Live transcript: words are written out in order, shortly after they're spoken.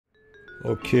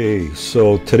Okay,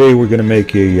 so today we're going to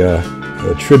make a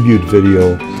tribute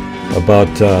video about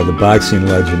the boxing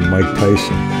legend Mike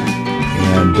Tyson.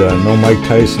 And no Mike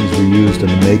Tysons were used in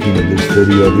the making of this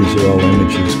video. These are all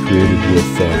images created with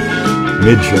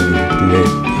Midjourney, the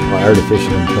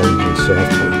artificial intelligence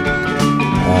software.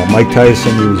 Mike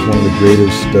Tyson, he was one of the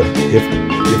greatest,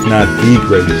 if not the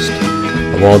greatest,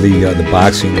 of all the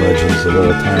boxing legends of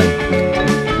all time.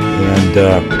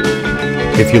 And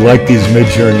if you like these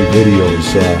Midjourney videos,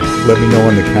 let me know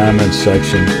in the comments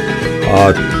section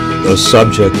a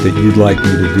subject that you'd like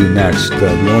me to do next.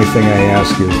 The only thing I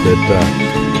ask is that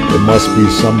it must be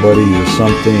somebody or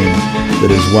something that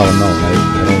is well known. I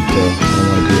don't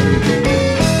want to do any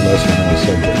lesser known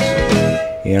subjects.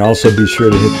 And also be sure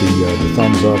to hit the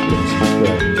thumbs up and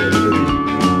subscribe.